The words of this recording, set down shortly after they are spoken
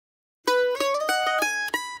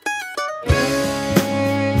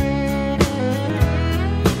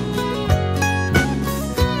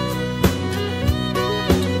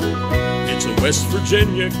West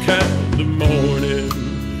Virginia kind of morning.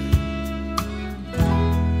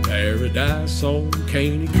 Paradise on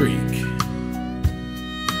Caney Creek.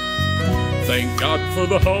 Thank God for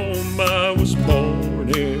the home I was born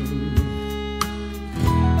in.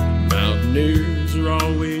 Mountaineers are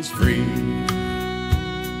always free.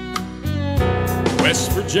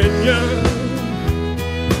 West Virginia,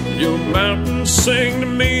 your mountains sing to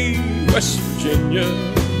me. West Virginia,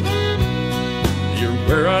 you're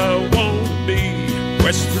where I want to be.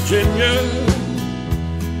 West Virginia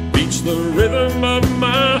beats the rhythm of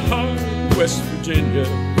my heart. West Virginia,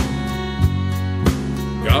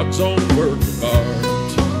 God's own work of art.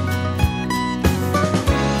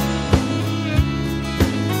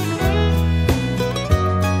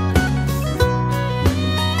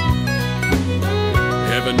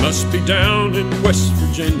 Heaven must be down in West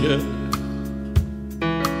Virginia,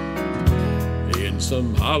 in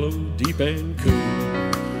some hollow deep and cool.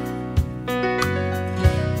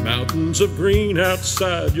 Mountains of green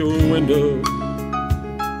outside your window,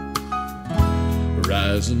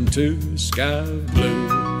 rising to a sky of blue.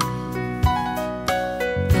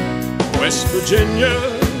 West Virginia,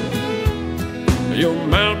 your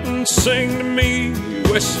mountains sing to me.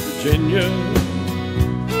 West Virginia,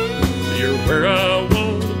 you're where I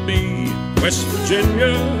want to be. West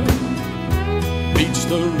Virginia beats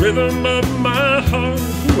the rhythm of my heart.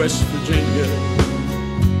 West Virginia,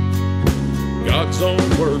 God's own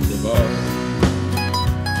work of art.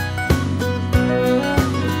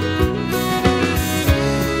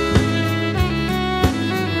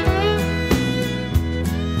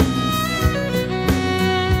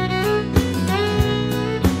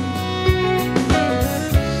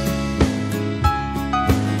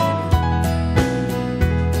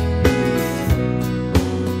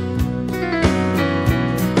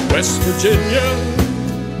 West Virginia,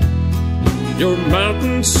 your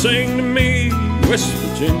mountains sing to me. West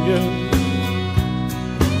Virginia,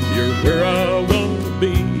 you're where I want to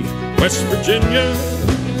be. West Virginia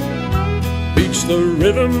beats the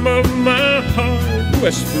rhythm of my heart.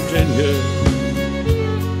 West Virginia,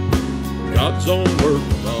 God's own work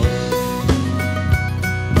of art.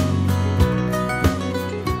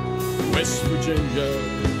 West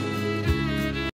Virginia.